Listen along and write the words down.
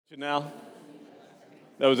Now,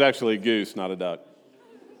 that was actually a goose, not a duck.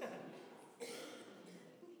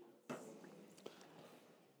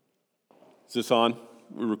 Is this on?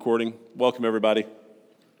 We're recording. Welcome, everybody.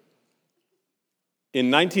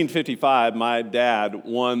 In 1955, my dad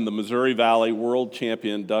won the Missouri Valley World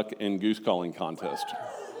Champion Duck and Goose Calling Contest.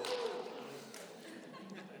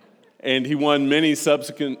 And he won many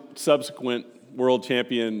subsequent World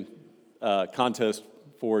Champion contests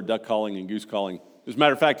for duck calling and goose calling. As a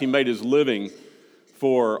matter of fact, he made his living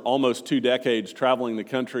for almost 2 decades traveling the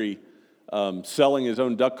country, selling his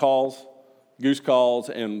own duck calls, goose calls,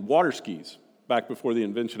 and water skis. Back before the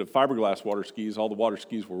invention of fiberglass water skis, all the water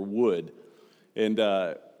skis were wood. And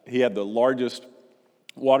he had the largest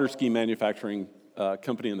water ski manufacturing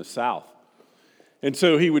company in the South. And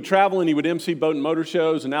so he would travel and he would MC boat and motor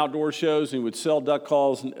shows and outdoor shows, and he would sell duck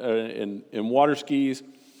calls and water skis.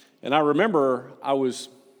 And I remember I was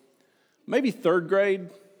maybe third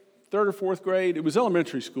or fourth grade. It was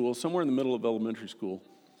elementary school, somewhere in the middle of elementary school.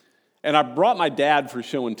 And I brought my dad for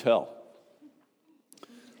show and tell.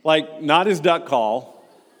 Like, not his duck call,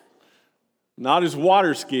 not his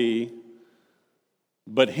water ski,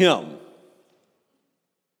 but him.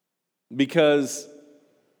 Because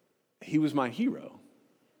he was my hero.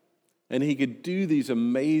 And he could do these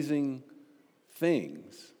amazing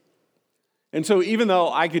things. And so even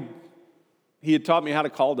though he had taught me how to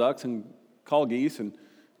call ducks and call geese and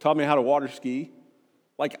taught me how to water ski,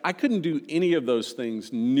 like I couldn't do any of those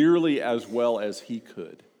things nearly as well as he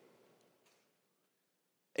could.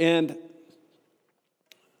 And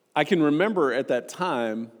I can remember at that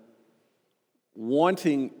time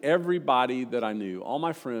wanting everybody that I knew, all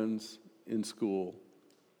my friends in school,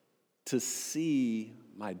 to see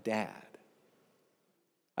my dad.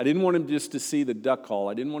 I didn't want him just to see the duck call.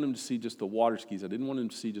 I didn't want him to see just the water skis. I didn't want him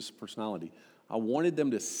to see just personality. I wanted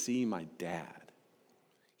them to see my dad.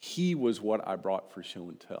 He was what I brought for show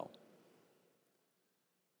and tell.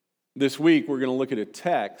 This week, we're going to look at a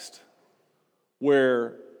text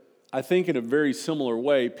where I think in a very similar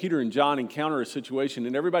way, Peter and John encounter a situation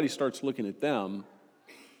and everybody starts looking at them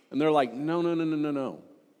and they're like, no.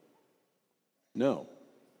 No,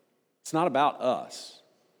 it's not about us.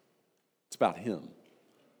 It's about him.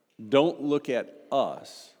 Don't look at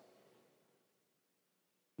us.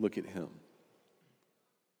 Look at him.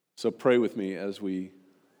 So pray with me as we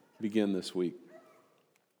begin this week.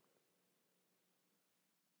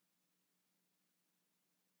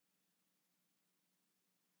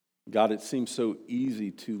 God, it seems so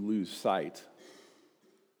easy to lose sight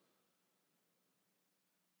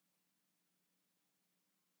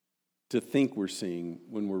to think we're seeing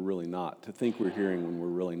when we're really not, to think we're hearing when we're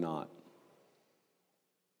really not,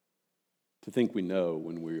 to think we know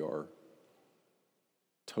when we are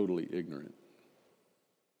totally ignorant.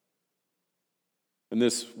 And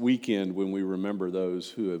this weekend, when we remember those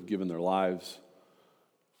who have given their lives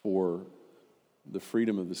for the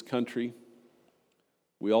freedom of this country,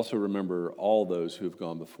 we also remember all those who have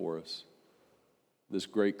gone before us, this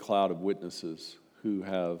great cloud of witnesses who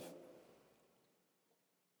have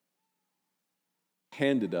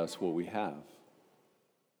handed us what we have,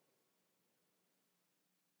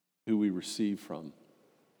 who we receive from.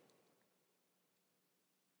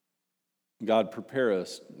 God, prepare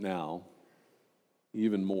us now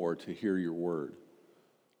even more to hear your word,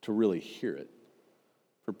 to really hear it.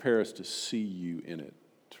 Prepare us to see you in it,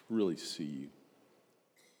 to really see you.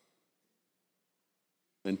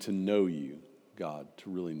 And to know you, God, to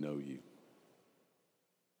really know you.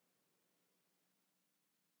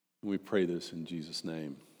 We pray this in Jesus'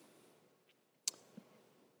 name.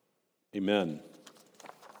 Amen.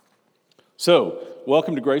 So,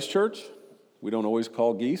 welcome to Grace Church. We don't always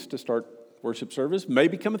call geese to start worship service. May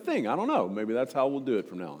become a thing. I don't know. Maybe that's how we'll do it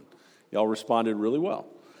from now on. Y'all responded really well.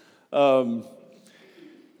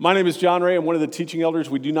 My name is John Ray. I'm one of the teaching elders.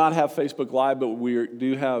 We do not have Facebook Live, but we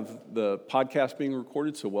do have the podcast being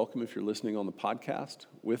recorded, so welcome if you're listening on the podcast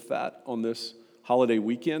with that on this holiday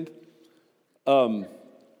weekend.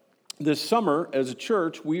 This summer, as a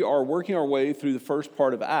church, we are working our way through the first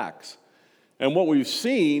part of Acts. And what we've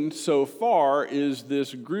seen so far is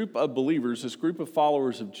this group of believers, this group of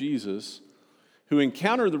followers of Jesus, who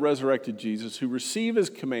encounter the resurrected Jesus, who receive his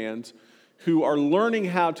commands, who are learning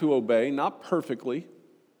how to obey, not perfectly.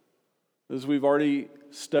 As we've already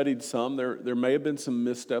studied some, there may have been some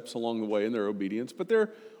missteps along the way in their obedience, but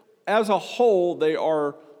as a whole, they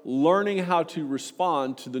are learning how to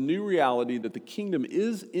respond to the new reality that the kingdom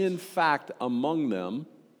is in fact among them,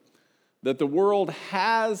 that the world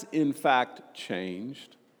has in fact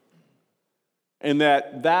changed, and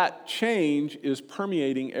that change is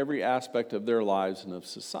permeating every aspect of their lives and of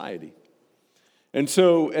society. And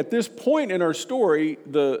so at this point in our story,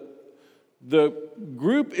 the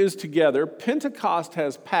group is together. Pentecost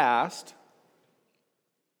has passed.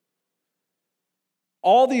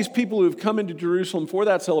 All these people who have come into Jerusalem for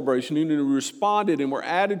that celebration and who responded and were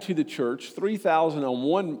added to the church, 3,000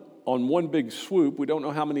 on one big swoop. We don't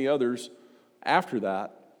know how many others after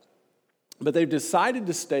that. But they've decided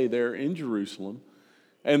to stay there in Jerusalem.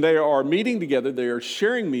 And they are meeting together. They are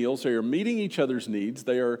sharing meals. They are meeting each other's needs.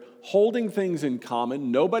 They are holding things in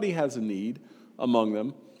common. Nobody has a need among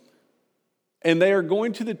them. And they are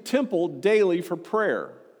going to the temple daily for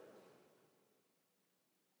prayer.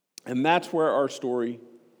 And that's where our story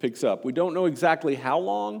picks up. We don't know exactly how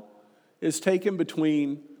long it's taken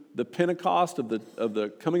between the Pentecost of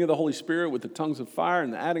the coming of the Holy Spirit with the tongues of fire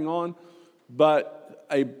and the adding on, but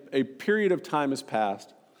a period of time has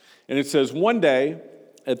passed. And it says, one day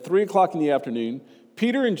at 3 o'clock in the afternoon,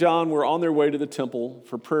 Peter and John were on their way to the temple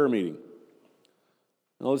for prayer meeting.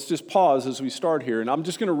 Now let's just pause as we start here, and I'm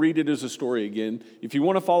just going to read it as a story again. If you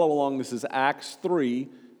want to follow along, this is Acts 3,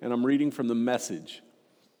 and I'm reading from the Message.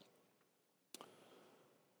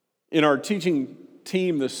 In our teaching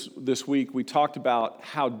team this week, we talked about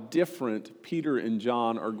how different Peter and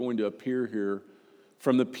John are going to appear here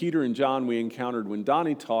from the Peter and John we encountered when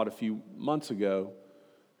Donnie taught a few months ago,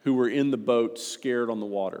 who were in the boat scared on the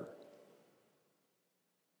water.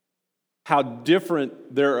 How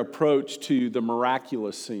different their approach to the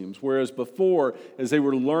miraculous seems. Whereas before, as they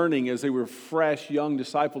were learning, as they were fresh, young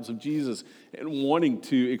disciples of Jesus and wanting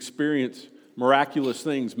to experience miraculous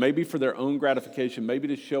things, maybe for their own gratification, maybe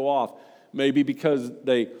to show off, maybe because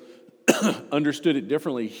they understood it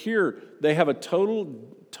differently. Here, they have a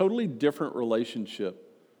totally different relationship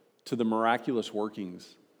to the miraculous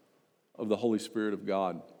workings of the Holy Spirit of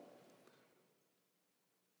God.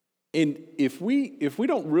 And if we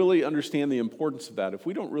don't really understand the importance of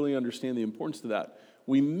that,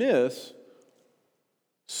 we miss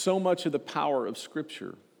so much of the power of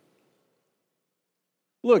Scripture.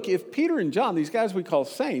 Look, if Peter and John, these guys we call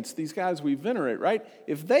saints, these guys we venerate, right?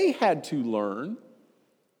 If they had to learn,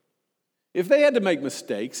 if they had to make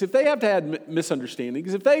mistakes, if they had to have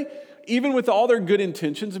misunderstandings, if they, even with all their good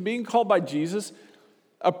intentions and being called by Jesus,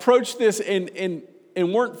 approached this and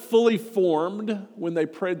weren't fully formed when they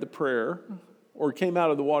prayed the prayer or came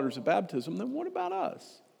out of the waters of baptism, then what about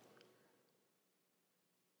us?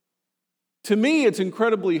 To me, it's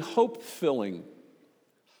incredibly hope-filling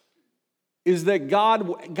is that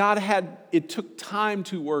God had, it took time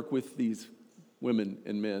to work with these women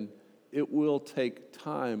and men. It will take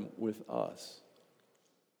time with us.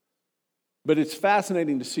 But it's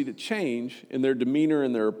fascinating to see the change in their demeanor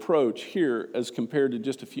and their approach here as compared to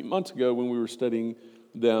just a few months ago when we were studying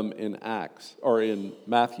them in Acts or in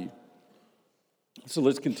Matthew. So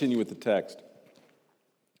let's continue with the text.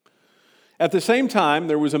 At the same time,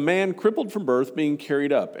 there was a man crippled from birth being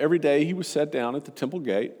carried up. Every day he was set down at the temple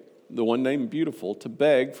gate, the one named Beautiful, to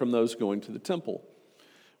beg from those going to the temple.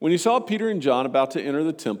 When he saw Peter and John about to enter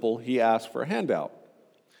the temple, he asked for a handout.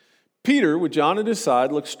 Peter, with John at his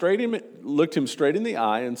side, looked him straight in the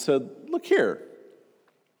eye and said, "Look here."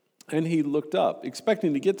 And he looked up,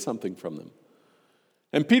 expecting to get something from them.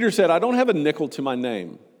 And Peter said, "I don't have a nickel to my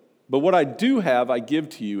name, but what I do have I give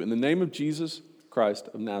to you in the name of Jesus Christ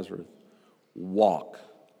of Nazareth. Walk."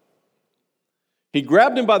 He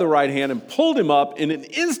grabbed him by the right hand and pulled him up. In an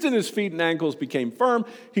instant, his feet and ankles became firm.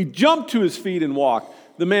 He jumped to his feet and walked.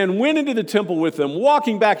 The man went into the temple with them,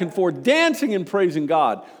 walking back and forth, dancing and praising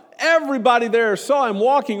God. Everybody there saw him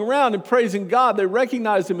walking around and praising God. They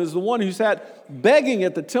recognized him as the one who sat begging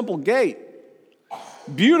at the temple gate.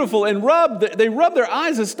 Beautiful, and they rubbed their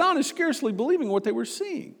eyes, astonished, scarcely believing what they were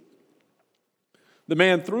seeing. The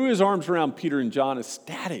man threw his arms around Peter and John,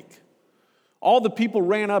 ecstatic. All the people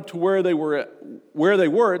ran up to where they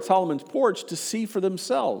were at Solomon's porch to see for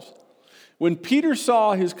themselves. When Peter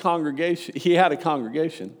saw his congregation, he had a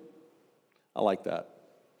congregation. I like that.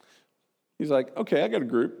 He's like, okay, I got a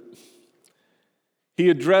group. He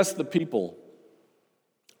addressed the people.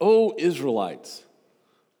 "O Israelites,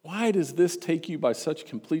 why does this take you by such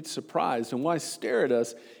complete surprise? And why stare at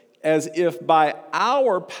us as if by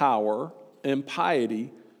our power and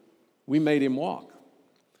piety we made him walk?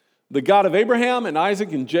 The God of Abraham and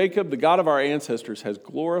Isaac and Jacob, the God of our ancestors, has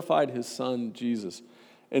glorified his son Jesus."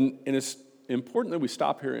 And it's important that we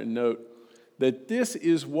stop here and note that this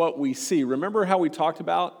is what we see. Remember how we talked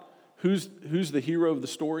about who's the hero of the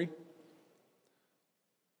story?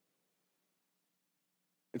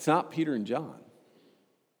 It's not Peter and John.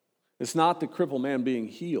 It's not the crippled man being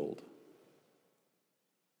healed.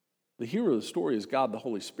 The hero of the story is God the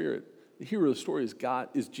Holy Spirit. The hero of the story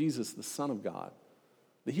is Jesus, the Son of God.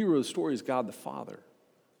 The hero of the story is God the Father.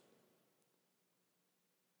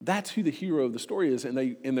 That's who the hero of the story is, and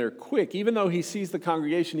they're quick. Even though he sees the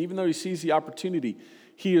congregation, even though he sees the opportunity,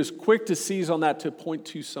 he is quick to seize on that to point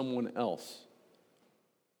to someone else,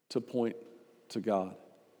 to point to God.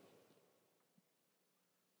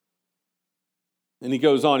 And he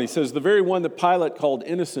goes on, he says, the very one that Pilate called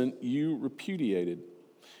innocent, you repudiated.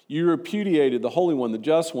 You repudiated the Holy One, the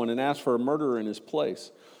Just One, and asked for a murderer in his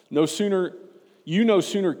place. You no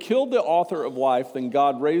sooner killed the author of life than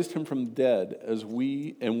God raised him from the dead,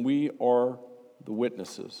 and we are the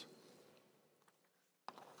witnesses.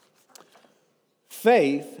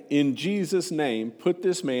 Faith in Jesus' name put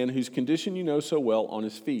this man, whose condition you know so well, on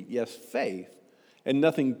his feet. Yes, faith, and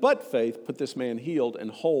nothing but faith put this man healed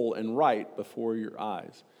and whole and right before your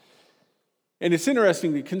eyes. And it's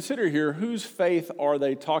interesting to consider here, whose faith are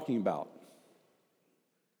they talking about?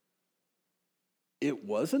 It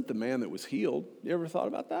wasn't the man that was healed. You ever thought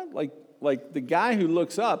about that? Like the guy who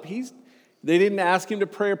looks up, they didn't ask him to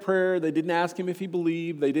pray a prayer. They didn't ask him if he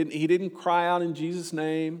believed. He didn't cry out in Jesus'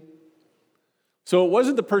 name. So it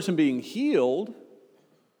wasn't the person being healed.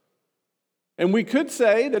 And we could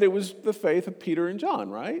say that it was the faith of Peter and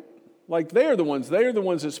John, right? Like they are the ones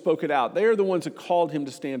that spoke it out. They are the ones that called him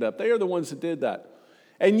to stand up. They are the ones that did that.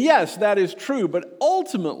 And yes, that is true, but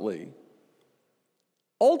ultimately,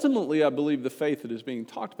 I believe the faith that is being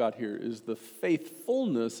talked about here is the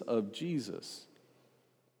faithfulness of Jesus.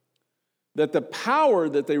 That the power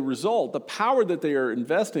that they result, the power that they are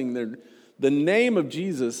investing, the name of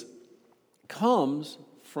Jesus comes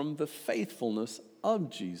from the faithfulness of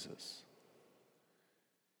Jesus.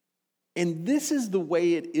 And this is the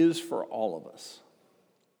way it is for all of us.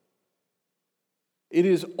 It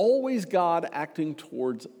is always God acting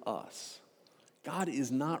towards us. God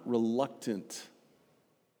is not reluctant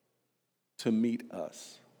to meet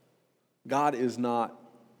us. God is not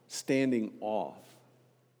standing off.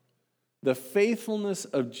 The faithfulness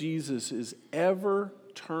of Jesus is ever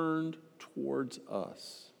turned towards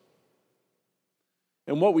us.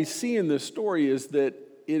 And what we see in this story is that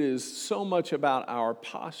it is so much about our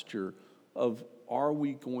posture of, are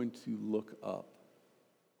we going to look up?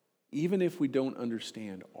 Even if we don't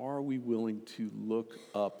understand, are we willing to look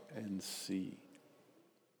up and see?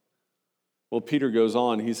 Well, Peter goes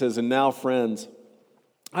on. He says, and now, friends,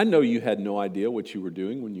 I know you had no idea what you were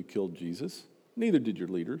doing when you killed Jesus. Neither did your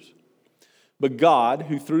leaders. But God,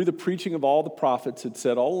 who through the preaching of all the prophets had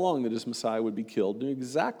said all along that his Messiah would be killed, knew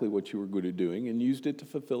exactly what you were good at doing and used it to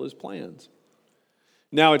fulfill his plans.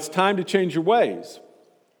 Now it's time to change your ways.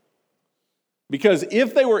 Because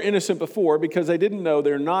if they were innocent before, because they didn't know,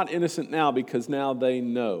 they're not innocent now because now they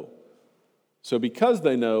know. So because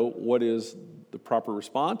they know, what is the proper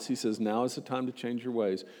response? He says, now is the time to change your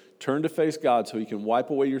ways. Turn to face God so he can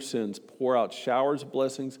wipe away your sins, pour out showers of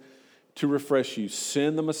blessings to refresh you.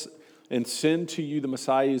 Send to you the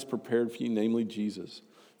Messiah is prepared for you, namely Jesus.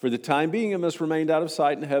 For the time being, it must remain out of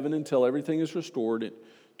sight in heaven until everything is restored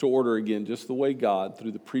to order again, just the way God,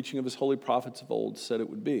 through the preaching of his holy prophets of old, said it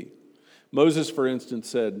would be. Moses, for instance,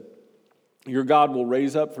 said, your God will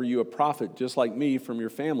raise up for you a prophet just like me from your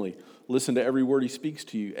family. Listen to every word he speaks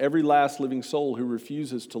to you. Every last living soul who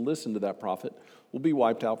refuses to listen to that prophet will be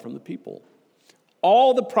wiped out from the people.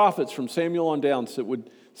 All the prophets from Samuel on down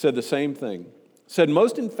said the same thing, said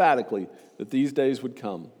most emphatically that these days would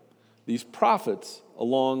come. These prophets,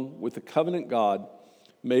 along with the covenant God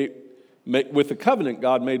made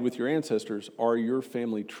with your ancestors, are your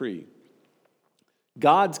family tree.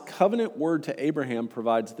 God's covenant word to Abraham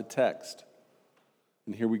provides the text.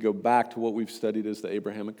 And here we go back to what we've studied as the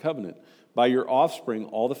Abrahamic covenant. By your offspring,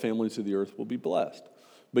 all the families of the earth will be blessed.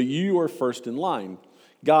 But you are first in line.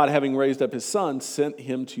 God, having raised up his son, sent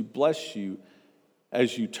him to bless you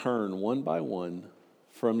as you turn one by one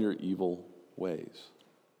from your evil ways.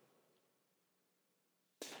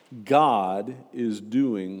 God is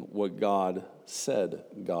doing what God said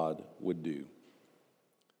God would do.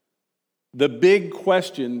 The big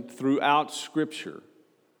question throughout Scripture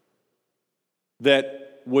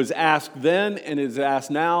that was asked then and is asked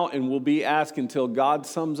now and will be asked until God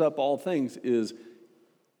sums up all things is,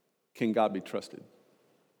 can God be trusted?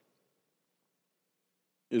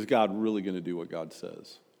 Is God really going to do what God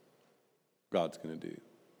says God's going to do?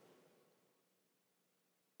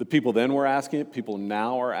 The people then were asking it. People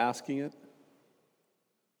now are asking it.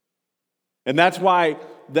 And that's why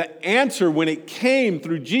the answer, when it came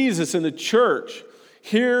through Jesus and the church,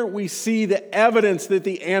 here we see the evidence that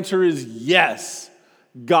the answer is yes,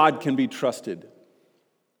 God can be trusted.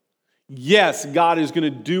 Yes, God is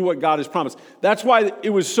going to do what God has promised. That's why it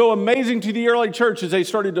was so amazing to the early church as they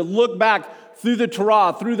started to look back through the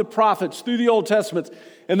Torah, through the prophets, through the Old Testaments.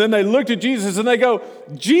 And then they looked at Jesus and they go,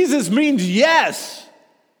 Jesus means yes.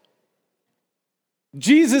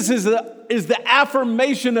 Jesus is the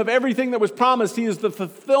affirmation of everything that was promised. He is the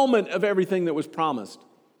fulfillment of everything that was promised.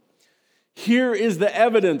 Here is the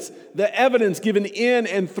evidence. The evidence given in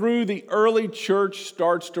and through the early church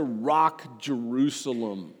starts to rock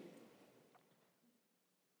Jerusalem.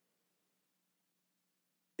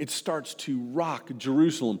 It starts to rock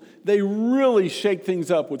Jerusalem. They really shake things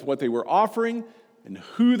up with what they were offering, and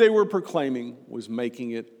who they were proclaiming was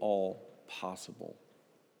making it all possible.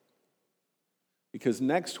 Because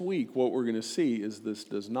next week, what we're going to see is this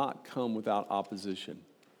does not come without opposition.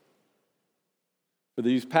 For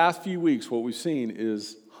these past few weeks, what we've seen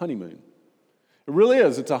is honeymoon. It really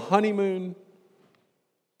is. It's a honeymoon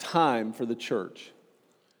time for the church.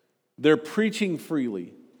 They're preaching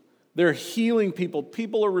freely. They're healing people.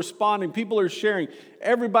 People are responding. People are sharing.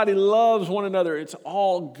 Everybody loves one another. It's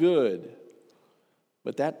all good.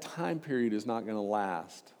 But that time period is not going to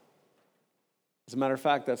last. As a matter of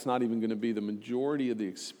fact, that's not even going to be the majority of the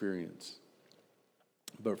experience.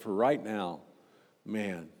 But for right now,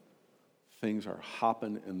 man, things are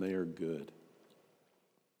hopping and they are good.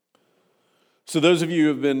 So those of you who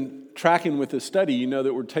have been tracking with this study, you know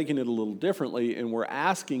that we're taking it a little differently and we're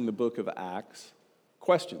asking the book of Acts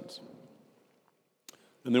questions.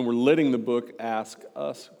 And then we're letting the book ask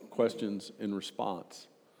us questions in response.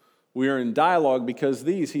 We are in dialogue because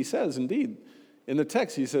these, he says, indeed, in the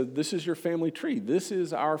text, he said, this is your family tree. This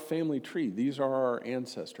is our family tree. These are our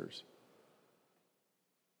ancestors.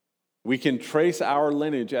 We can trace our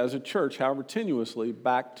lineage as a church, however tenuously,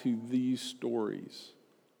 back to these stories.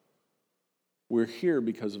 We're here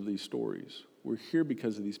because of these stories. We're here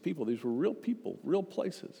because of these people. These were real people, real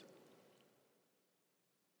places.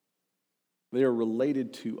 They are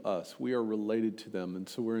related to us. We are related to them, and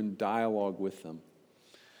so we're in dialogue with them.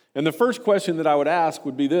 And the first question that I would ask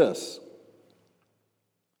would be this.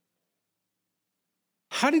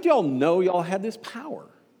 How did y'all know y'all had this power?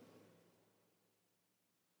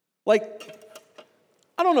 Like,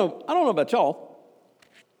 I don't know about y'all,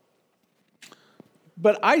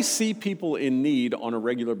 but I see people in need on a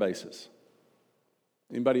regular basis.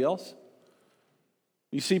 Anybody else?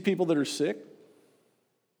 You see people that are sick.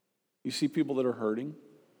 You see people that are hurting.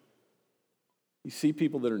 You see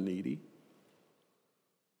people that are needy.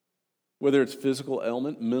 Whether it's physical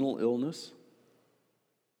ailment, mental illness,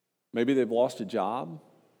 maybe they've lost a job,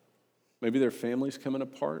 maybe their family's coming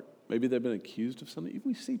apart, maybe they've been accused of something.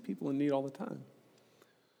 We see people in need all the time.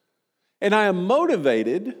 And I am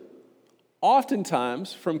motivated,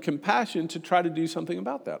 oftentimes, from compassion to try to do something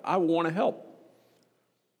about that. I want to help.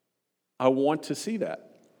 I want to see that.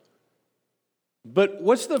 But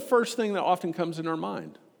what's the first thing that often comes in our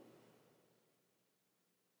mind?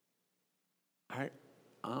 I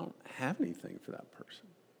don't have anything for that person.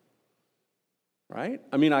 Right?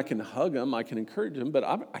 I mean, I can hug them, I can encourage them, but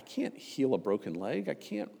I can't heal a broken leg. I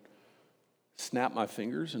can't snap my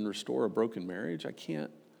fingers and restore a broken marriage. I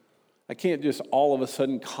can't just all of a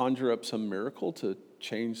sudden conjure up some miracle to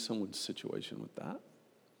change someone's situation with that.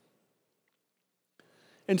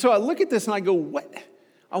 And so I look at this and I go, what?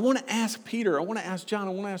 I want to ask Peter, I want to ask John,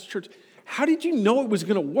 I want to ask church, how did you know it was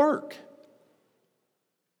going to work?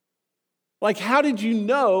 Like, how did you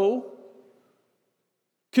know?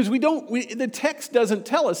 Because the text doesn't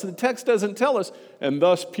tell us. The text doesn't tell us. And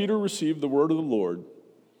thus Peter received the word of the Lord.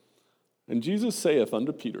 And Jesus saith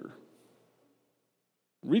unto Peter,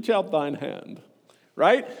 reach out thine hand.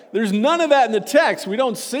 Right? There's none of that in the text. We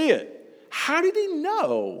don't see it. How did he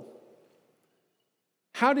know?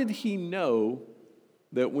 How did he know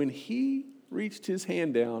that when he reached his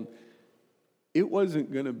hand down, it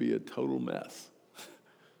wasn't going to be a total mess?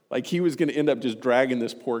 Like he was going to end up just dragging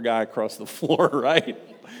this poor guy across the floor, right?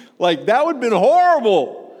 Like that would have been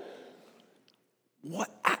horrible.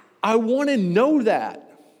 What? I want to know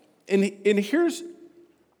that. And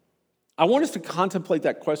I want us to contemplate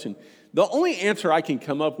that question. The only answer I can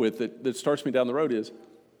come up with that starts me down the road is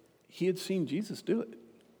he had seen Jesus do it.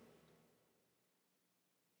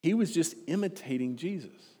 He was just imitating Jesus.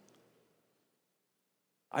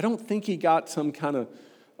 I don't think he got some kind of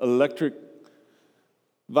electric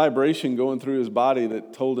vibration going through his body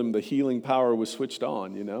that told him the healing power was switched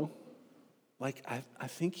on, you know? Like, I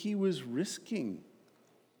think he was risking.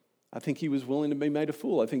 I think he was willing to be made a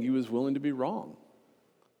fool. I think he was willing to be wrong.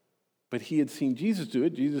 But he had seen Jesus do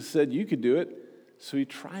it. Jesus said you could do it, so he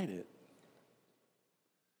tried it.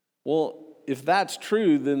 Well, if that's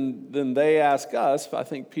true, then they ask us, I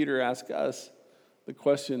think Peter asked us the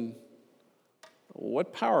question,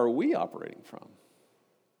 what power are we operating from?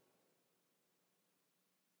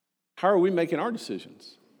 how are we making our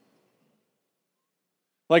decisions?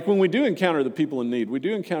 Like when we do encounter the people in need, we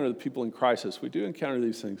do encounter the people in crisis, we do encounter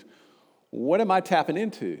these things, what am I tapping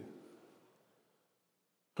into?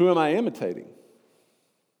 Who am I imitating?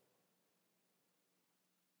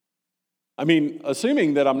 I mean,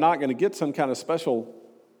 assuming that I'm not going to get some kind of special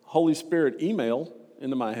Holy Spirit email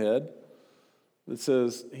into my head that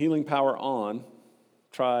says, healing power on,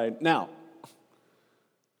 try now.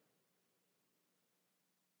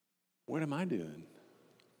 What am I doing?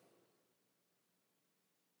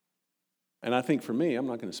 And I think for me, I'm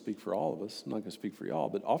not going to speak for all of us, I'm not going to speak for y'all,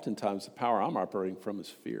 but oftentimes the power I'm operating from is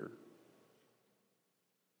fear.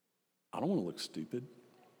 I don't want to look stupid.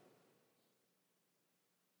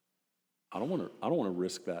 I don't want to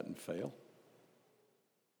risk that and fail.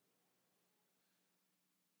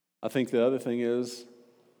 I think the other thing is,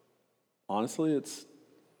 honestly, it's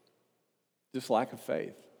just lack of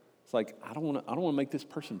faith. It's like I don't want to make this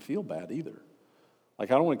person feel bad either.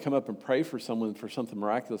 Like I don't want to come up and pray for someone for something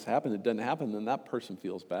miraculous to happen. It doesn't happen, then that person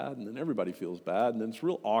feels bad, and then everybody feels bad, and then it's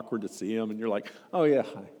real awkward to see them, and you're like, oh yeah,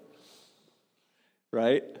 hi.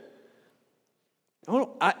 Right?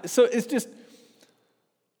 So it's just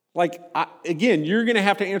like, again, you're going to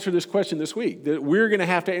have to answer this question this week. We're going to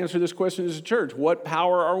have to answer this question as a church. What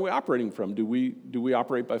power are we operating from? Do we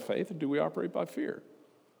operate by faith, or do we operate by fear?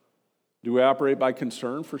 Do we operate by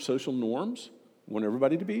concern for social norms? We want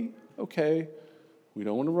everybody to be okay. We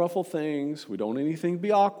don't want to ruffle things. We don't want anything to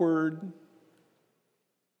be awkward.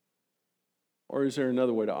 Or is there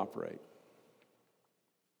another way to operate?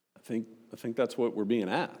 I think that's what we're being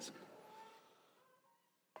asked.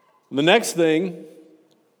 The next thing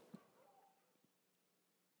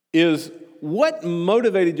is, what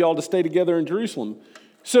motivated y'all to stay together in Jerusalem?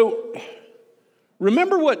 So,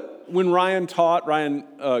 remember when Ryan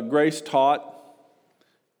Grace taught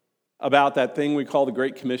about that thing we call the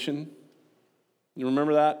Great Commission? You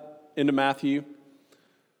remember that? Into Matthew?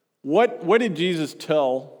 What did Jesus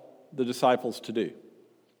tell the disciples to do?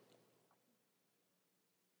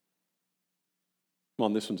 Come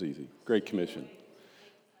on, this one's easy. Great Commission.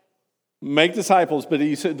 Make disciples, but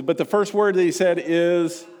the first word that he said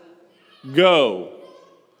is go.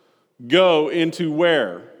 Go into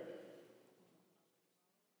where?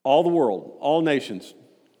 All the world, all nations,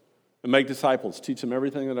 and make disciples. Teach them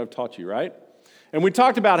everything that I've taught you, right? And we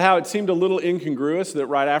talked about how it seemed a little incongruous that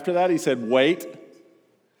right after that he said, wait,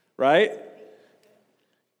 right?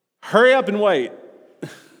 Hurry up and wait.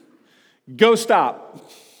 Go stop.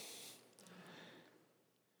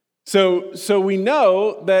 So we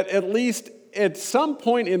know that at least at some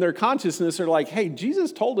point in their consciousness, they're like, hey,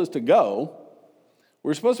 Jesus told us to go.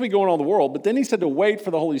 We're supposed to be going all the world, but then he said to wait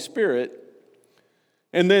for the Holy Spirit.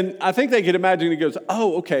 And then I think they could imagine he goes,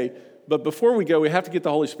 oh, okay, but before we go, we have to get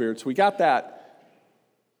the Holy Spirit. So we got that.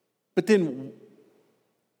 But then,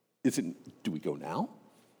 do we go now?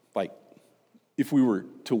 Like, if we were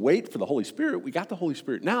to wait for the Holy Spirit, we got the Holy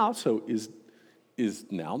Spirit now, so is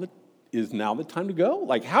now the time to go?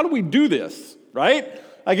 Like, how do we do this, right?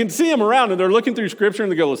 I can see them around, and they're looking through Scripture,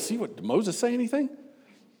 and they go, let's see, did Moses say anything?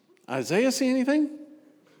 Isaiah say anything?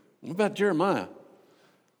 What about Jeremiah?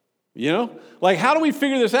 You know? Like, how do we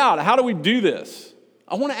figure this out? How do we do this?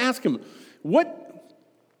 I want to ask him,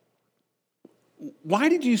 why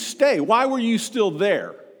did you stay? Why were you still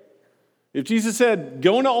there? If Jesus said,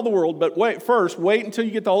 go into all the world, but wait until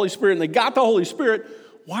you get the Holy Spirit, and they got the Holy Spirit,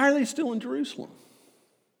 why are they still in Jerusalem?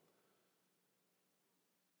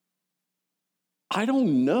 I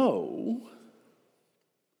don't know.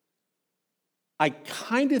 I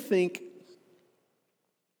kind of think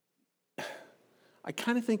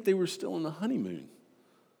they were still in the honeymoon,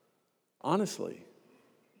 honestly.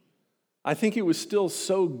 I think it was still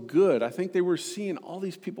so good. I think they were seeing all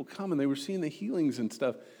these people come, and they were seeing the healings and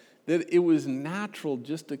stuff, that it was natural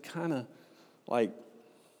just to kind of like,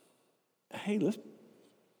 hey, let's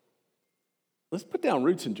put down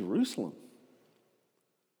roots in Jerusalem.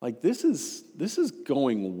 Like, this is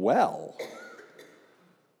going well.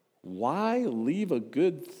 Why leave a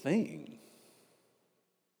good thing?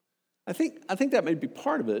 I think that may be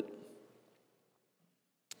part of it.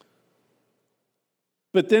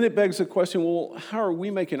 But then it begs the question, well, how are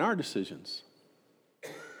we making our decisions?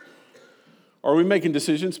 Are we making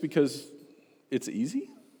decisions because it's easy?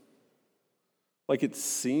 Like it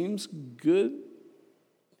seems good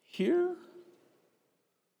here?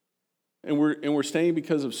 And we're staying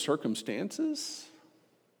because of circumstances?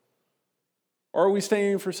 Or are we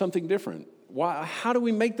staying for something different? Why? How do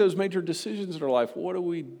we make those major decisions in our life? What do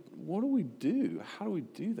we do? How do we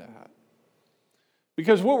do that?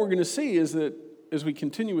 Because what we're going to see is that as we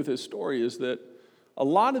continue with this story is that a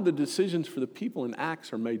lot of the decisions for the people in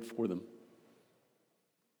Acts are made for them.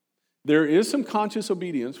 There is some conscious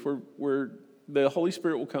obedience where the Holy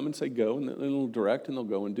Spirit will come and say go, and it'll direct and they'll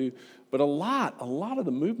go and do. But a lot of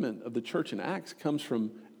the movement of the church in Acts comes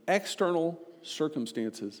from external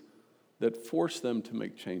circumstances that force them to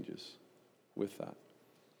make changes with that.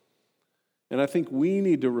 And I think we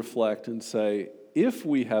need to reflect and say, if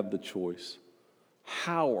we have the choice,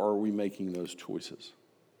 how are we making those choices?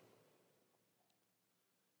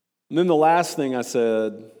 And then the last thing I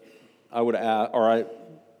said I would ask, or I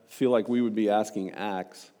feel like we would be asking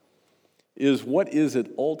Acts, is what is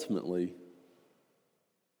it ultimately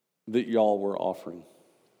that y'all were offering?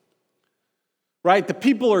 Right? The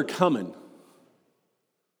people are coming.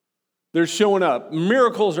 They're showing up.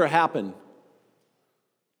 Miracles are happening.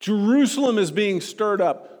 Jerusalem is being stirred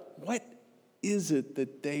up. What is it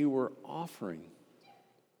that they were offering?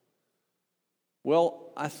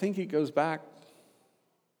 Well, I think it goes back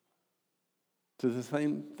to the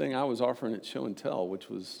same thing I was offering at Show and Tell, which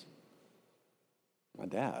was my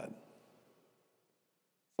dad.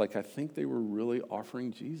 Like, I think they were really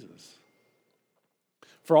offering Jesus.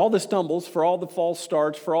 For all the stumbles, for all the false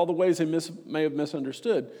starts, for all the ways they may have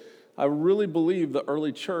misunderstood, I really believe the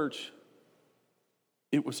early church,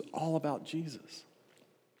 it was all about Jesus.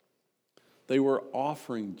 They were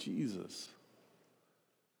offering Jesus.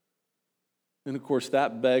 And of course,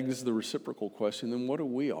 that begs the reciprocal question, then what are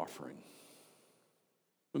we offering?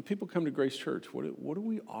 When people come to Grace Church, what are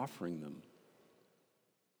we offering them?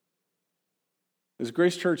 As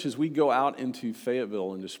Grace Church, as we go out into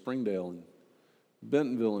Fayetteville, into Springdale, and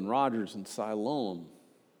Bentonville, and Rogers, and Siloam,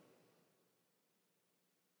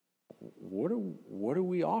 what are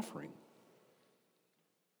we offering?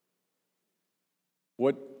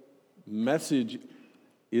 What message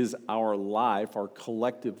is our life, our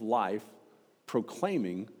collective life,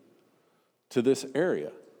 proclaiming to this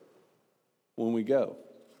area when we go?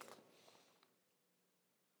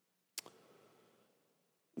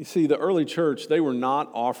 You see, the early church, they were not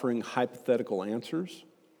offering hypothetical answers.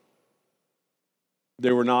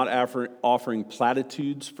 They were not offering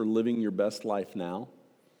platitudes for living your best life now,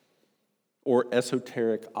 or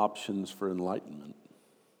esoteric options for enlightenment.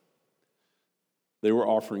 They were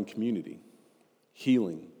offering community,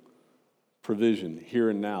 healing, provision, here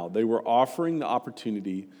and now. They were offering the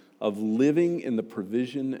opportunity of living in the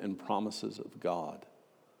provision and promises of God.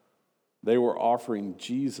 They were offering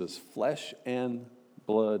Jesus, flesh and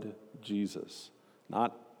blood Jesus,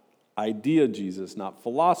 not idea Jesus, not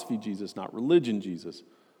philosophy Jesus, not religion Jesus,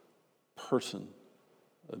 person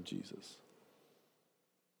of Jesus.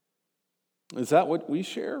 Is that what we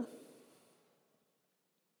share?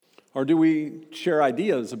 Or do we share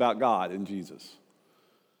ideas about God and Jesus?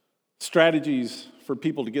 Strategies for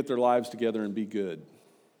people to get their lives together and be good.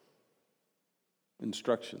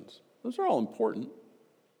 Instructions. Those are all important,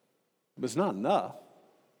 but it's not enough.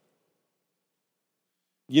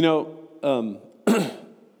 You know,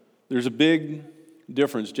 there's a big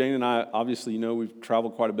difference. Jane and I, obviously, we've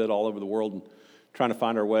traveled quite a bit all over the world and trying to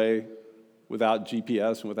find our way without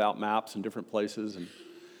GPS and without maps in different places. And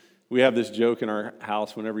we have this joke in our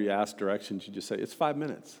house whenever you ask directions, you just say, it's 5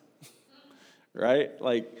 minutes, right?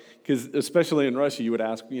 Like, because especially in Russia, you would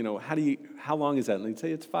ask, how long is that? And they'd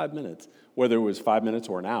say, it's 5 minutes. Whether it was 5 minutes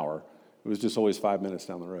or an hour, it was just always 5 minutes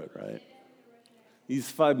down the road, right? It's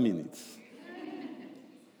 5 minutes.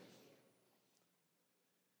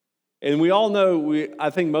 And we all know, I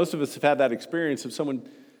think most of us have had that experience of someone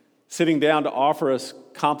sitting down to offer us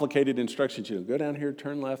complicated instructions. Go down here,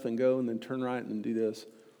 turn left and go, and then turn right and do this.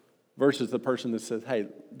 Versus the person that says, hey,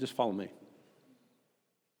 just follow me.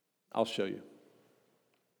 I'll show you.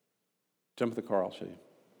 Jump in the car, I'll show you.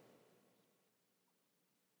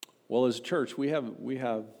 Well, as a church, we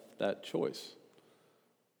have that choice.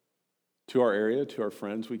 To our area, to our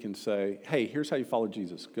friends, we can say, hey, here's how you follow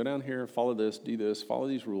Jesus. Go down here, follow this, do this, follow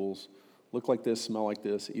these rules, look like this, smell like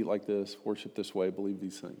this, eat like this, worship this way, believe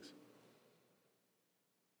these things.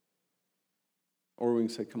 Or we can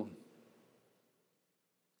say, come on.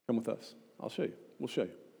 Come with us. I'll show you. We'll show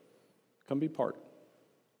you. Come be part.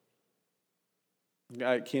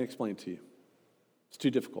 I can't explain it to you. It's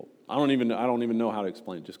too difficult. I don't even know how to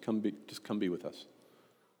explain it. Just come be with us.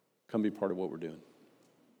 Come be part of what we're doing.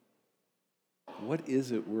 What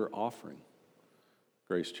is it we're offering,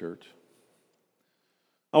 Grace Church?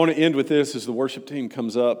 I want to end with this as the worship team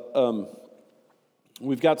comes up.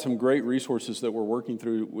 We've got some great resources that we're working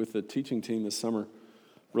through with the teaching team this summer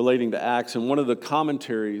relating to Acts. And one of the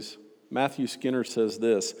commentaries, Matthew Skinner says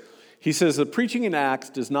this. He says, the preaching in Acts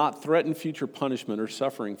does not threaten future punishment or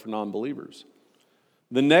suffering for non-believers,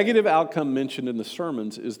 The negative outcome mentioned in the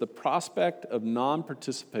sermons is the prospect of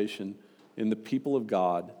non-participation in the people of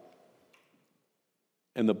God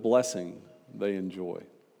and the blessing they enjoy.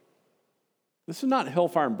 This is not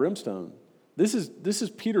hellfire and brimstone. This is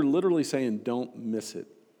Peter literally saying, don't miss it.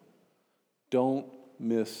 Don't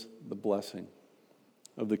miss the blessing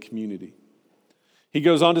of the community. He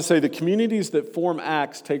goes on to say the communities that form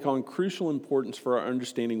Acts take on crucial importance for our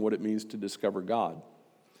understanding what it means to discover God.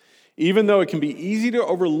 Even though it can be easy to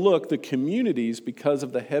overlook the communities because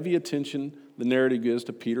of the heavy attention the narrative gives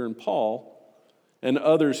to Peter and Paul and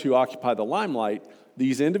others who occupy the limelight,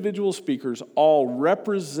 these individual speakers all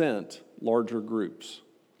represent larger groups.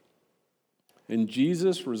 And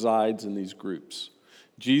Jesus resides in these groups.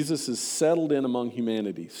 Jesus is settled in among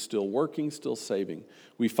humanity, still working, still saving.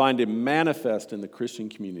 We find him manifest in the Christian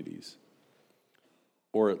communities,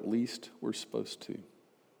 or at least we're supposed to.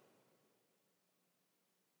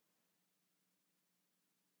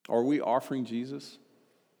 Are we offering Jesus?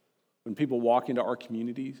 When people walk into our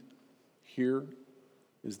communities here,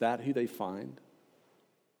 is that who they find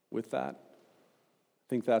with that? I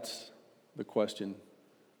think that's the question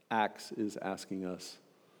Acts is asking us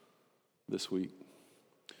this week.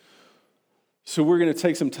 So we're going to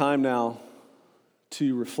take some time now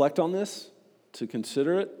to reflect on this, to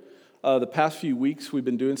consider it. The past few weeks we've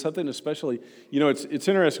been doing something, especially, it's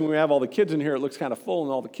interesting when we have all the kids in here, it looks kind of full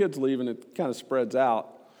and all the kids leave and it kind of spreads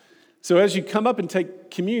out. So as you come up and take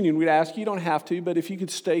communion, we'd ask you don't have to, but if you could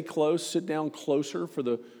stay close, sit down closer for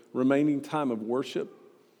the remaining time of worship.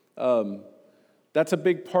 That's a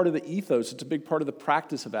big part of the ethos. It's a big part of the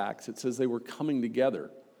practice of Acts. It says they were coming together.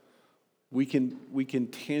 We can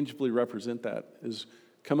tangibly represent that. Is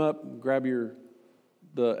come up, grab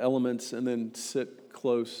the elements, and then sit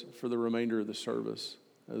close for the remainder of the service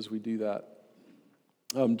as we do that.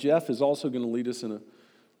 Jeff is also going to lead us in a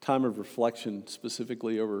time of reflection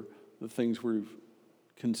specifically over the things we've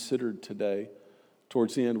considered today.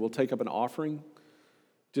 Towards the end, we'll take up an offering,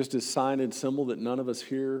 just as sign and symbol that none of us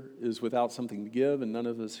here is without something to give, and none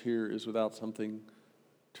of us here is without something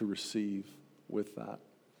to receive with that.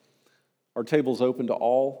 Our table's open to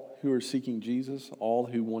all who are seeking Jesus, all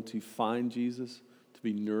who want to find Jesus, to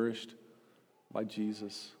be nourished by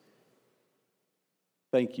Jesus.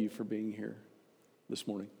 Thank you for being here this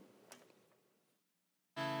morning.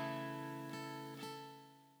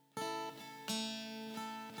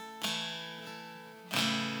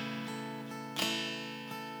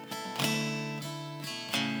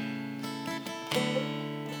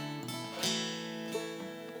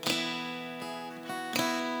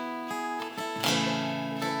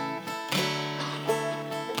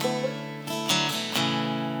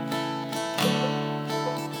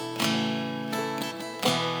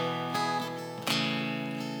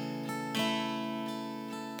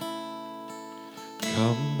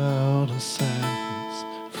 Come out of sadness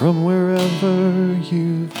from wherever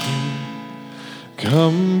you've been.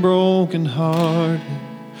 Come broken-hearted,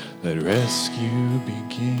 let rescue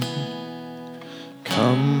begin.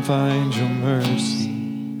 Come find your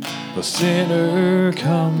mercy, a sinner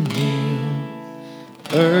come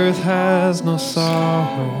kneel. Earth has no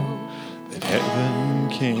sorrow that heaven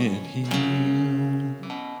can't heal.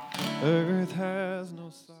 Earth has no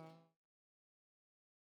sorrow.